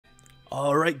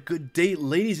All right, good day,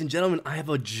 ladies and gentlemen. I have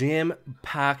a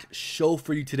jam-packed show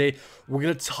for you today. We're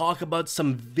going to talk about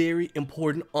some very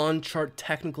important on-chart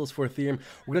technicals for Ethereum.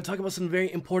 We're going to talk about some very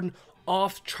important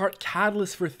off-chart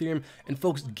catalysts for Ethereum. And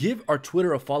folks, give our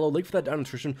Twitter a follow. Link for that down in the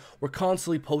description. We're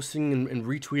constantly posting and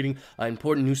retweeting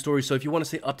important news stories. So if you want to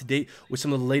stay up to date with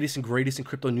some of the latest and greatest in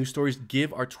crypto news stories,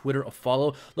 give our Twitter a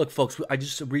follow. Look, folks, I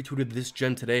just retweeted this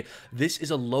gem today. This is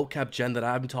a low-cap gem that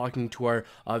I've been talking to our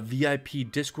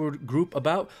VIP Discord group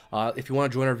about. If you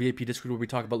want to join our VIP Discord where we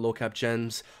talk about low-cap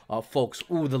gems, folks,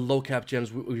 the low-cap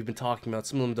gems we've been talking about.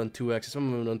 Some of them have done 2x, some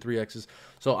of them have done 3x's.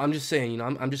 So I'm just saying,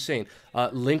 I'm just saying.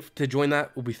 Link to join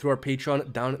that will be through our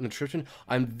Patreon down in the description.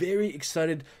 I'm very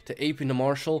excited to ape into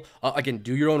Marshall. Again,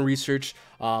 do your own research,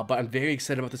 but I'm very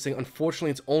excited about this thing.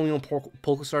 Unfortunately, it's only on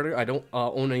Polkastarter. I don't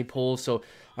own any polls, so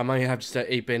I might have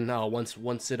to ape in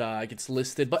once it gets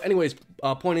listed. But anyways,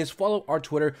 point is, follow our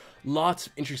Twitter. Lots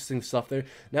of interesting stuff there.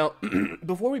 Now,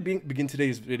 before we begin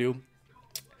today's video,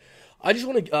 I just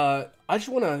want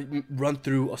to run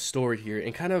through a story here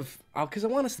and kind of because I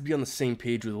want us to be on the same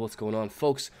page with what's going on,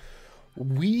 folks.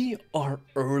 We are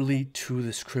early to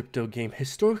this crypto game.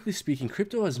 Historically speaking,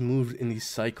 crypto has moved in these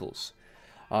cycles,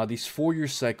 these 4-year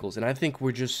cycles, and I think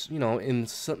we're just in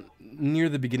near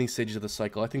the beginning stages of the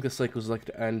cycle. I think the cycle is like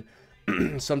to end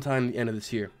sometime at the end of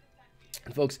this year.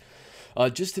 And folks,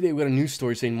 just today we got a news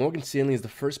story saying Morgan Stanley is the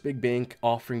first big bank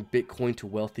offering Bitcoin to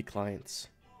wealthy clients.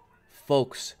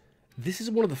 Folks, this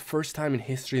is one of the first time in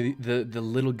history the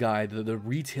little guy, the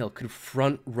retail, could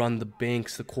front run the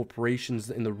banks, the corporations,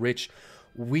 and the rich.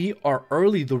 We are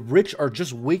early. The rich are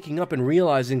just waking up and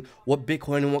realizing what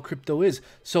Bitcoin and what crypto is.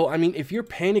 So, I mean, if you're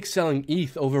panic selling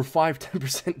ETH over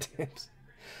 5-10% dips,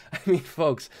 I mean,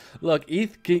 folks, look,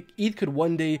 ETH could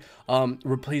one day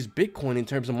replace Bitcoin in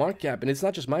terms of market cap, and it's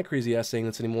not just my crazy ass saying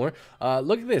this anymore.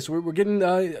 Look at this. We're getting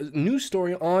a news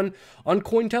story on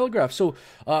Cointelegraph. So,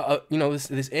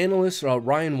 this analyst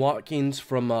Ryan Watkins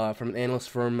from an analyst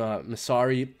firm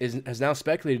Masari has now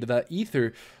speculated that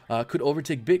Ether could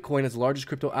overtake Bitcoin as the largest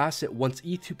crypto asset once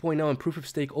ETH 2.0 and proof of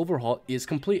stake overhaul is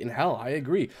complete. And hell, I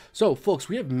agree. So, folks,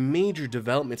 we have major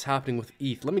developments happening with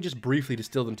ETH. Let me just briefly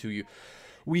distill them to you.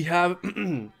 We have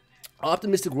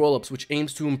optimistic rollups, which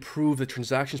aims to improve the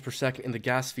transactions per second and the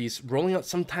gas fees, rolling out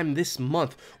sometime this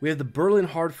month. We have the Berlin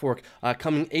hard fork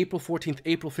coming April 14th,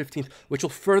 April 15th, which will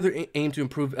further aim to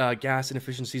improve gas and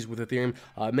efficiencies with Ethereum,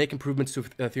 make improvements to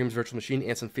Ethereum's virtual machine,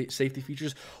 and some safety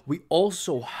features. We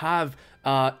also have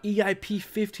EIP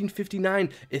 1559,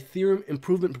 Ethereum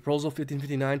Improvement Proposal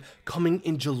 1559, coming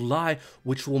in July,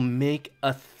 which will make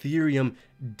Ethereum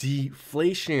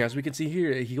deflationary. As we can see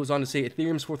here, he goes on to say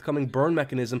Ethereum's forthcoming burn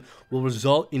mechanism will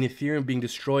result in Ethereum being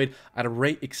destroyed at a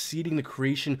rate exceeding the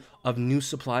creation of new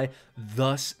supply,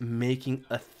 thus making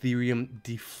Ethereum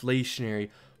deflationary.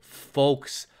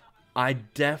 Folks, I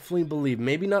definitely believe,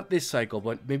 maybe not this cycle,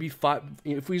 but maybe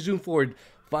if we zoom forward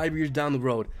 5 years down the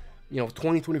road,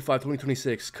 2025,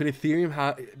 2026, could Ethereum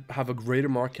have a greater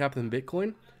market cap than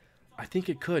Bitcoin? I think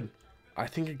it could. I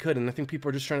think it could, and I think people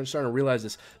are just starting to realize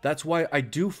this. That's why I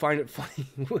do find it funny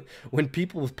when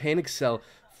people panic sell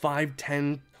 5,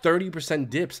 10, 30%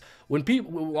 dips.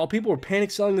 While people were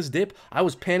panic selling this dip, I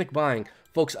was panic buying.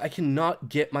 Folks, I cannot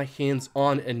get my hands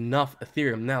on enough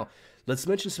Ethereum. Now, let's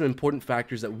mention some important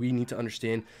factors that we need to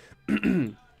understand.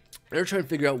 They're trying to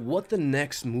figure out what the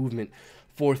next movement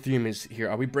for Ethereum is here.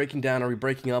 Are we breaking down? Are we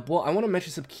breaking up? Well, I want to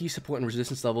mention some key support and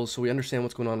resistance levels so we understand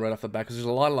what's going on right off the bat, because there's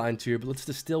a lot of lines here, but let's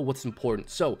distill what's important.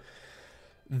 So,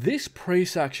 this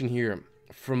price action here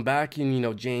from back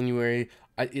in January,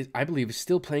 I believe is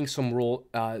still playing some role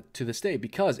to this day,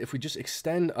 because if we just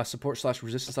extend a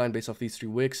support/resistance line based off these 3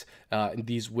 wicks, and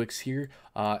these wicks here,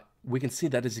 we can see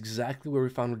that is exactly where we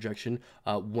found rejection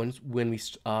when we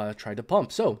tried to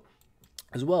pump. So,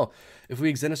 as well, if we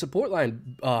extend a support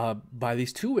line by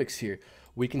these 2 wicks here,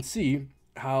 we can see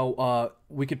how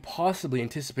we could possibly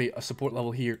anticipate a support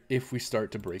level here if we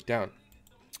start to break down.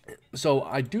 So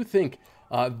I do think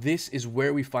this is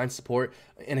where we find support,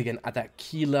 and again at that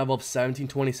key level of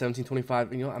 1720,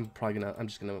 1725.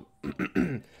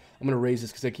 I'm gonna raise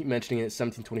this because I keep mentioning it,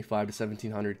 1725 to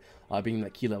 1700 being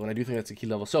that key level, and I do think that's a key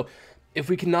level. So if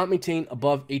we cannot maintain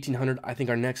above 1800, I think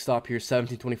our next stop here,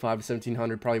 1725 to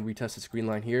 1700, probably retest this green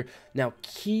line here. Now,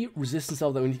 key resistance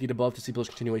level that we need to get above to see bullish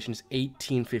continuation is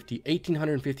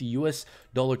 1850 US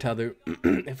dollar tether.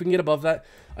 If we can get above that,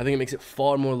 I think it makes it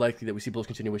far more likely that we see bullish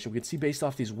continuation. We can see based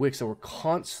off these wicks that we're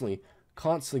constantly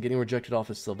getting rejected off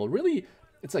this level. Really,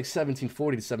 it's like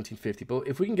 1740 to 1750. But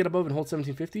if we can get above and hold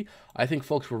 1750, I think,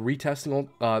 folks, we're retesting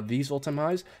these all-time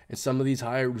highs and some of these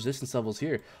higher resistance levels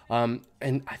here. And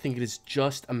I think it is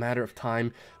just a matter of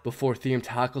time before Ethereum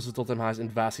tackles its all-time highs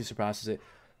and vastly surpasses it.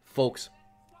 Folks,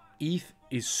 ETH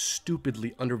is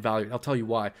stupidly undervalued. I'll tell you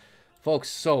why. Folks,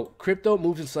 so crypto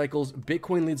moves in cycles.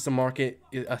 Bitcoin leads the market.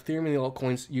 Ethereum and the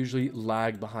altcoins usually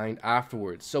lag behind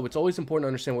afterwards. So it's always important to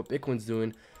understand what Bitcoin's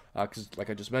doing, because like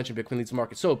I just mentioned, Bitcoin leads the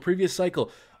market. So previous cycle,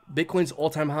 Bitcoin's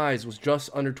all-time highs was just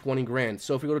under 20 grand.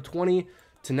 So if we go to 20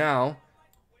 to now,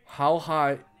 how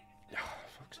high?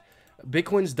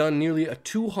 Bitcoin's done nearly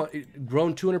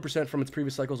grown 200% from its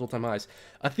previous cycle's all-time highs.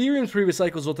 Ethereum's previous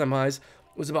cycle's all-time highs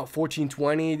was about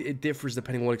 1420. It differs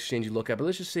depending on what exchange you look at, but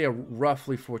let's just say a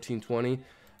roughly 1420.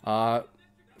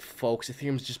 Folks,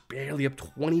 Ethereum's just barely up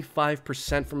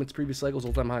 25% from its previous cycle's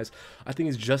all-time highs. I think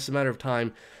it's just a matter of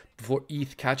time before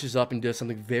ETH catches up and does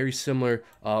something very similar.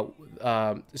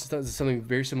 Something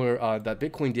very similar that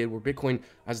Bitcoin did, where Bitcoin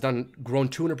has grown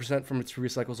 200% from its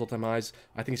previous cycle's all-time highs.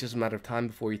 I think it's just a matter of time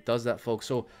before ETH does that, folks.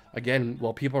 So again,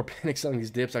 while people are panic selling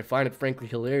these dips, I find it frankly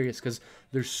hilarious because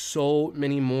there's so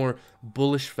many more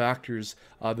bullish factors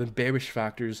than bearish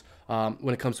factors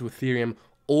when it comes to Ethereum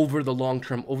over the long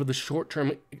term, over the short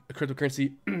term.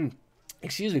 Cryptocurrency,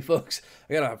 excuse me, folks,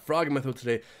 I got a frog in my throat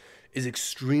today. Is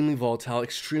extremely volatile,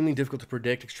 extremely difficult to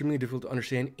predict, extremely difficult to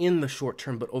understand in the short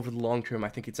term, but over the long term, I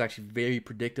think it's actually very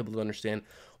predictable to understand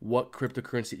what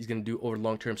cryptocurrency is going to do over the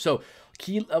long term. So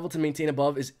key level to maintain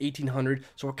above is 1800.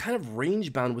 So we're kind of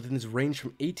range bound within this range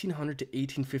from 1800 to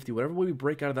 1850. Whatever way we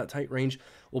break out of that tight range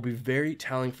will be very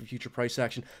telling for future price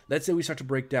action. Let's say we start to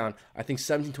break down. I think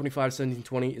 1725,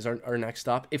 1720 is our next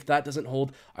stop. If that doesn't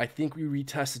hold, I think we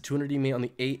retest the 200 EMA on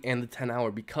the 8 and the 10 hour,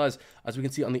 because as we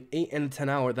can see on the 8 and the 10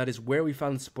 hour, that is where we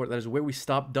found the support. That is where we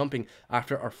stopped dumping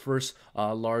after our first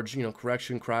large,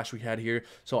 correction crash we had here.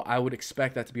 So I would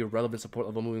expect that to be a relevant support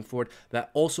level moving forward. That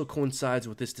also coincides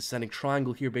with this descending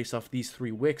triangle here based off these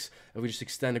 3 wicks. If we just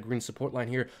extend a green support line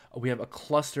here, we have a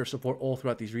cluster of support all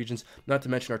throughout these regions, not to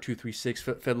mention our 236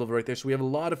 Fed level right there. So we have a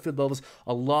lot of Fed levels,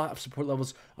 a lot of support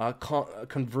levels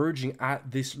converging at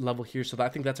this level here. So I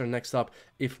think that's our next stop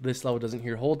if this level doesn't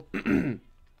here hold.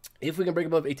 If we can break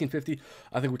above 1850,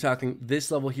 I think we're tackling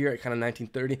this level here at kind of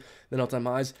 1930, then all-time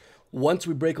highs. Once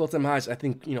we break all-time highs, I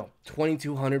think,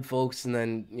 2200, folks, and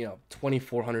then,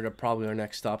 2400 are probably our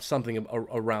next stop, something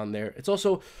around there. It's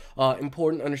also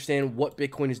important to understand what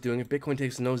Bitcoin is doing. If Bitcoin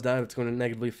takes a nosedive, it's going to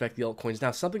negatively affect the altcoins.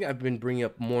 Now, something I've been bringing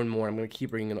up more and more, I'm going to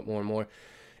keep bringing it up more and more,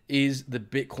 is the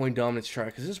Bitcoin dominance chart,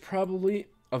 because this is probably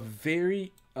a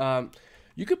very,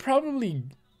 you could probably,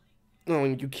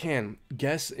 you can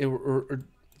guess or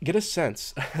get a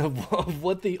sense of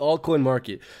what the altcoin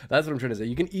market, that's what I'm trying to say.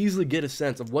 You can easily get a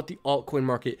sense of what the altcoin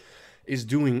market is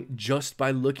doing just by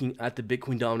looking at the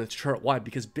Bitcoin dominance chart. Why?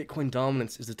 Because Bitcoin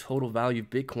dominance is the total value of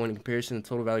Bitcoin in comparison to the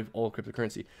total value of all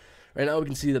cryptocurrency. Right now we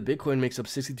can see that Bitcoin makes up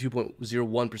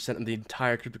 62.01% of the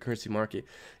entire cryptocurrency market.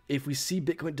 If we see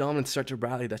Bitcoin dominance start to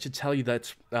rally, that should tell you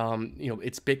that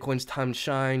it's Bitcoin's time to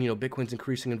shine. Bitcoin's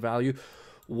increasing in value.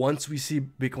 Once we see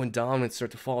Bitcoin dominance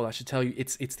start to fall, that should tell you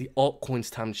it's the altcoins'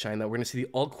 time to shine, that we're going to see the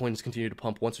altcoins continue to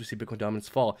pump once we see Bitcoin dominance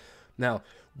fall. Now,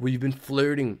 we've been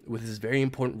flirting with this very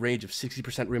important range of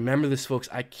 60%. Remember this, folks.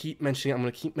 I keep mentioning it. I'm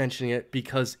going to keep mentioning it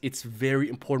because it's very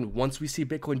important. Once we see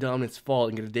Bitcoin dominance fall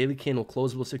and get a daily candle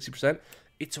close below 60%,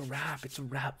 it's a wrap. It's a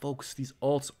wrap, folks. These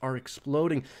alts are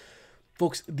exploding.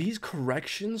 Folks, these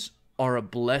corrections are a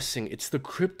blessing. It's the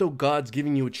crypto gods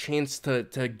giving you a chance to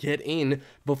get in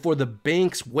before the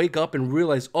banks wake up and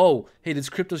realize, oh, hey, this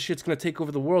crypto shit's going to take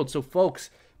over the world. So, folks,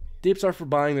 dips are for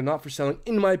buying. They're not for selling.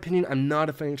 In my opinion, I'm not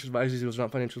a financial advisor. This was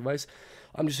not financial advice.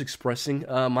 I'm just expressing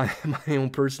my own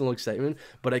personal excitement,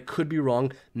 but I could be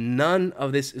wrong. None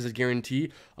of this is a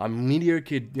guarantee. A meteor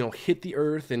could, hit the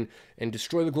earth and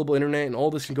destroy the global internet, and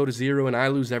all this can go to zero, and I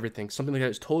lose everything. Something like that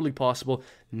is totally possible.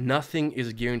 Nothing is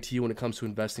a guarantee when it comes to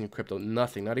investing in crypto.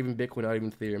 Nothing. Not even Bitcoin. Not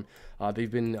even Ethereum.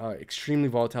 They've been extremely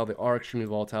volatile. They are extremely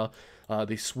volatile.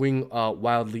 They swing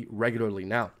wildly, regularly.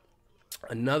 Now,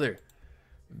 another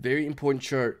very important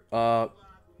chart.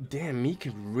 Damn, me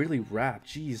can really rap.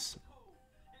 Jeez.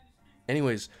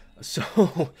 Anyways, so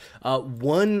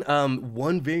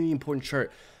one very important chart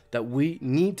that we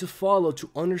need to follow to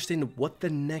understand what the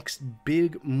next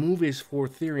big move is for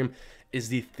Ethereum is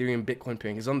the Ethereum Bitcoin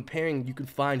pairing. Because on the pairing, you can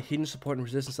find hidden support and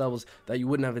resistance levels that you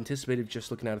wouldn't have anticipated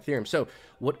just looking at Ethereum. So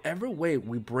whatever way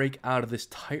we break out of this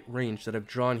tight range that I've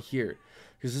drawn here,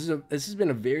 because this has been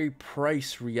a very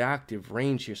price reactive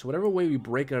range here. So whatever way we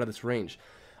break out of this range,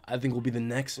 I think will be the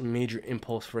next major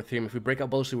impulse for Ethereum. If we break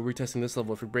out bullishly, we're retesting this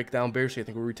level. If we break down bearishly, I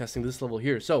think we're retesting this level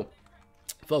here. So,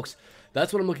 folks,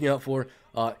 that's what I'm looking out for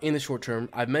in the short term.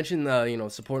 I've mentioned you know,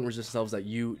 support and resistance levels that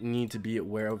you need to be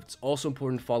aware of. It's also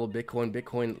important to follow Bitcoin.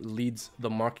 Bitcoin leads the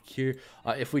market here.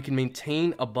 If we can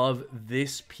maintain above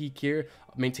this peak here,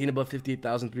 maintain above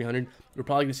 58,300, we're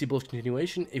probably going to see bullish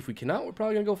continuation. If we cannot, we're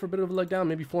probably going to go for a bit of a leg down,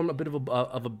 maybe form a bit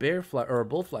of a bear flag or a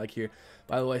bull flag here.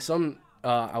 By the way, some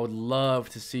I would love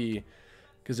to see,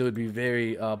 because it would be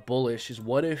very bullish, is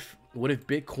what if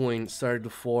Bitcoin started to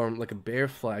form like a bear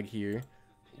flag here,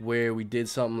 where we did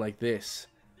something like this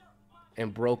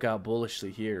and broke out bullishly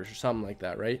here or something like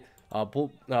that, right?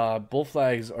 Bull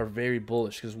flags are very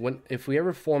bullish, because if we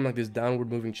ever form like this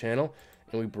downward moving channel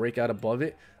and we break out above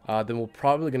it, then we're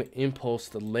probably going to impulse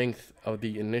the length of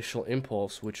the initial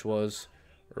impulse, which was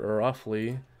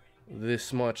roughly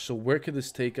this much. So where could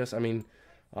this take us? I mean,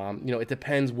 you know, it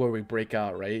depends where we break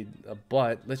out, right?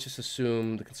 But let's just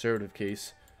assume the conservative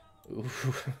case.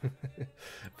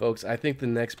 Folks, I think the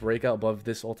next breakout above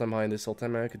this all-time high and this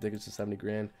all-time high could take us to 70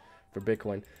 grand for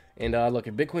Bitcoin. And look,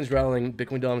 if Bitcoin's rallying,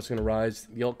 Bitcoin dominance is going to rise.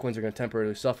 The altcoins are going to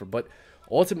temporarily suffer, but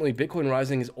ultimately, Bitcoin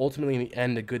rising is ultimately in the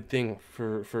end a good thing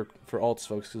for alts,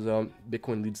 folks, because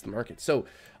Bitcoin leads the market. So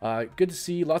good to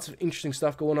see, lots of interesting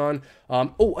stuff going on.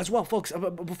 Oh, as well, folks,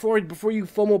 before you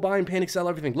FOMO buy and panic sell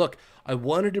everything, look, I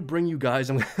wanted to bring you guys,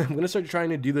 I'm going to start trying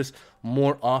to do this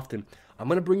more often. I'm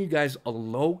going to bring you guys a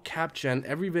low cap gen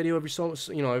every video, every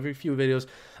few videos.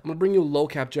 I'm going to bring you a low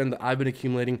cap gen that I've been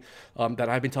accumulating, that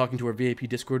I've been talking to our VIP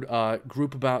Discord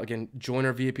group about. Again, join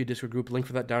our VIP Discord group. Link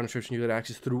for that down in the description. You get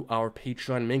access through our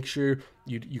Patreon. Make sure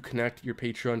you connect your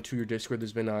Patreon to your Discord.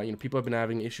 There's been you know, people have been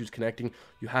having issues connecting.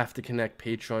 You have to connect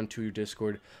Patreon to your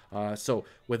Discord. So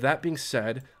with that being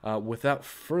said, without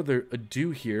further ado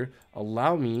here,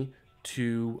 allow me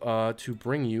to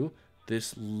bring you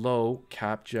this low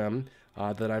cap gem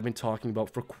that I've been talking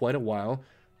about for quite a while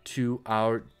to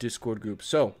our Discord group.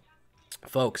 So,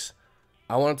 folks,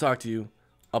 I want to talk to you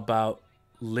about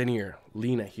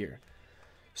Lena here.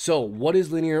 So, what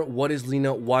is Linear? What is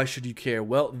Lena? Why should you care?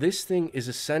 Well, this thing is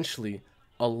essentially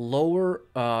a lower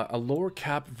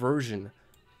cap version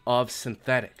of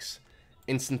synthetics.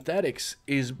 And synthetics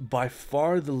is by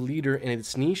far the leader in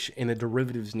its niche, in the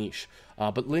derivatives niche.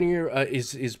 But Linear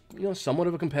is you know, somewhat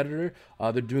of a competitor.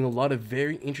 They're doing a lot of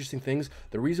very interesting things.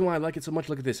 The reason why I like it so much,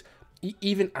 look at this.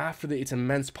 Even after its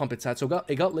immense pump it's had, so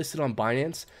it got listed on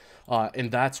Binance,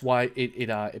 and that's why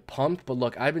it pumped. But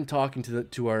look, I've been talking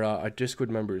to our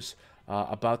Discord members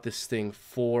about this thing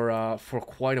for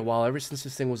quite a while, ever since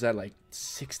this thing was at like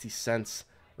 60 cents.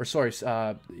 Or sorry,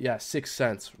 yeah, 6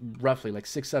 cents, roughly, like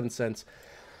 6-7 cents.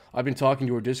 I've been talking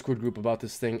to our Discord group about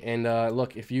this thing, and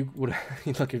look, if you would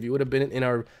have been in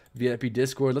our VIP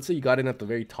Discord, let's say you got in at the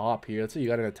very top here, let's say you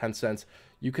got in at 10 cents,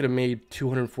 you could have made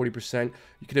 240%.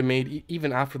 You could have made,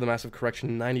 even after the massive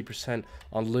correction, 90%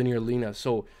 on Linear Lena.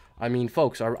 So, I mean,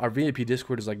 folks, our VIP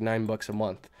Discord is like $9 a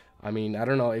month. I mean, I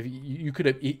don't know if you could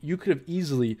have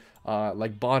easily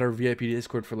like bought our VIP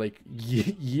Discord for like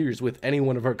years with any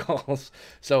one of our calls.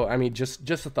 So I mean, just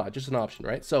a thought, just an option,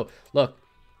 right? So look,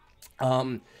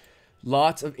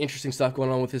 lots of interesting stuff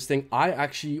going on with this thing. I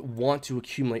actually want to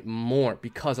accumulate more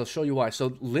because I'll show you why.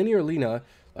 So Linear Lena,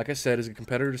 like I said, is a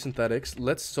competitor to synthetics.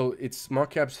 So its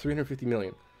market cap is 350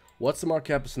 million. What's the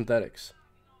market cap of synthetics?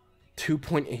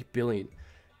 2.8 billion.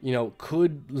 You know,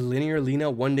 could Linear Lena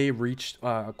one day reach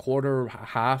a quarter,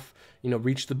 half, you know,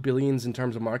 reach the billions in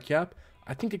terms of market cap?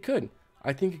 I think it could.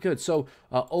 I think it could. So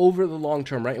over the long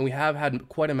term, right? And we have had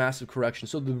quite a massive correction.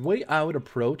 So the way I would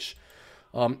approach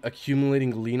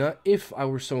accumulating Lena, if I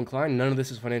were so inclined, none of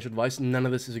this is financial advice, none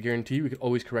of this is a guarantee, we could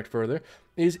always correct further,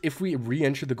 is if we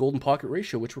re-enter the golden pocket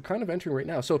ratio, which we're kind of entering right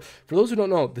now. So for those who don't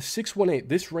know, the 618,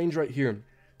 this range right here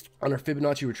on our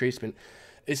Fibonacci retracement,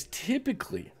 is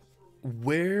typically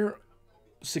where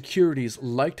securities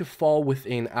like to fall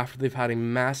within after they've had a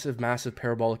massive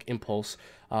parabolic impulse,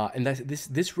 and that's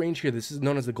this range here. This is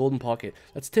known as the golden pocket.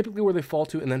 That's typically where they fall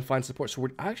to and then find support. So we're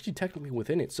actually technically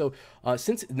within it. So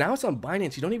since now it's on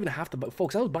Binance, you don't even have to buy,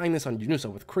 folks. I was buying this on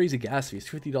Uniswap with crazy gas fees,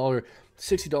 $50,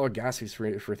 $60 gas fees for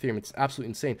Ethereum. It's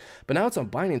absolutely insane. But now it's on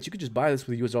Binance. You could just buy this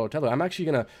with a US dollar tether. I'm actually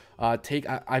gonna take.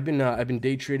 I've been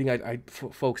day trading.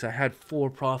 Folks, I had 4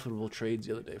 profitable trades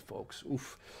the other day, folks.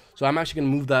 Oof. So I'm actually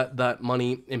going to move that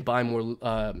money and buy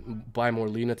more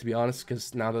Lena, to be honest,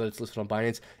 because now that it's listed on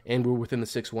Binance and we're within the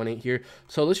 618 here.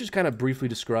 So let's just kind of briefly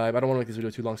describe. I don't want to make this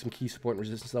video too long. Some key support and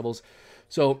resistance levels.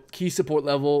 So key support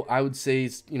level, I would say,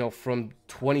 is, you know, from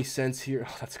 20 cents here.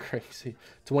 Oh, that's crazy.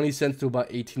 20 cents to about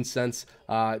 18 cents.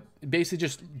 Basically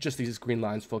just these green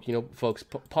lines, folks. You know, folks,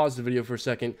 pause the video for a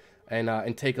second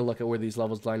and take a look at where these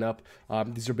levels line up.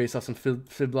 These are based off some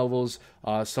fib levels,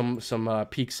 some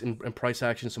peaks in price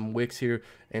action, some wicks here,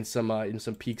 and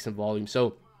some peaks in volume.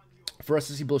 So for us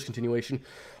to see bullish continuation,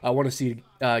 I want to see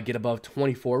get above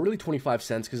 24, really 25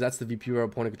 cents, because that's the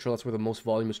VPR point of control. That's where the most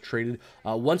volume is traded.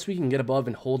 Once we can get above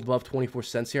and hold above 24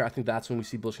 cents here, I think that's when we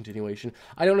see bullish continuation.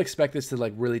 I don't expect this to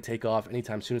like really take off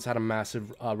anytime soon. It's had a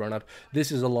massive run up.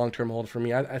 This is a long-term hold for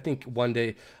me. I think one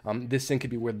day this thing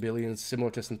could be worth billions, similar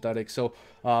to synthetic. So,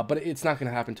 but it's not going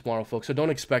to happen tomorrow, folks. So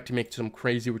don't expect to make some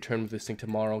crazy return with this thing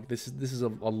tomorrow. This is a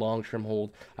long-term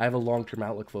hold. I have a long-term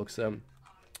outlook, folks.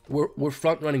 We're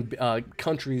front running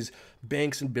countries,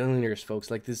 banks, and billionaires,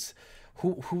 folks. Like this,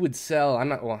 who would sell? I'm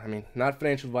not. Well, I mean, not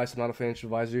financial advice. I'm not a financial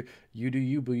advisor. You do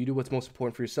you, but you do what's most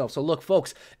important for yourself. So look,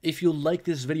 folks, if you like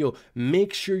this video,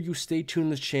 make sure you stay tuned to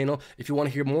this channel. If you want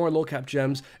to hear more low cap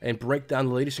gems and break down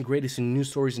the latest and greatest in news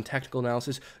stories and technical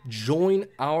analysis, join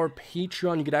our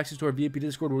Patreon. You get access to our VIP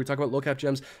Discord where we talk about low cap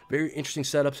gems, very interesting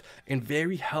setups, and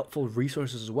very helpful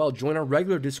resources as well. Join our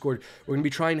regular Discord. We're going to be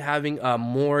trying having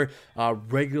more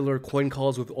regular coin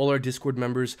calls with all our Discord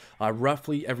members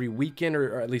roughly every weekend,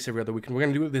 or at least every other weekend. We're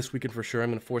going to do it this weekend for sure. I'm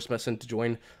going to force Messin to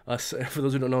join us. For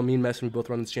those who don't know, me and Messin, we both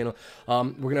run this channel.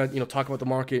 We're going to talk about the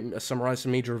market, summarize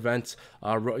some major events,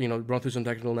 run through some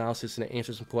technical analysis, and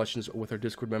answer some questions with our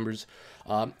Discord members.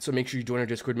 So make sure you join our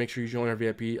Discord. Make sure you join our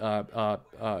VIP.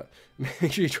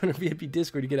 Make sure you join our VIP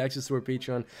Discord to get access to our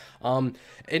Patreon.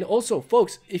 And also,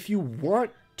 folks, if you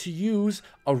want to use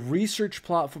a research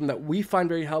platform that we find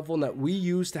very helpful and that we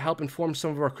use to help inform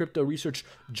some of our crypto research,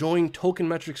 join Token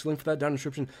Metrics. Link for that down in the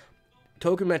description.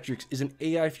 Token Metrics is an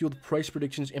AI-fueled price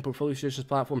predictions and portfolio suggestions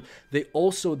platform. They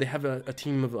have a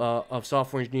team of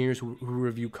software engineers who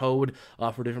review code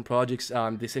for different projects.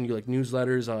 They send you like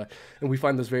newsletters, and we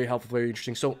find those very helpful, very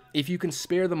interesting. So if you can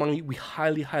spare the money, we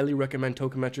highly recommend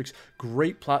Token Metrics.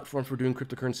 Great platform for doing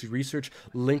cryptocurrency research.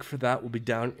 Link for that will be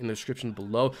down in the description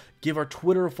below. Give our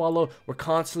Twitter a follow. We're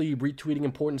constantly retweeting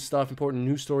important stuff, important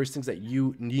news stories, things that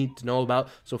you need to know about.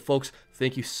 So folks,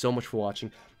 thank you so much for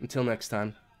watching. Until next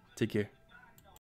time. Take care.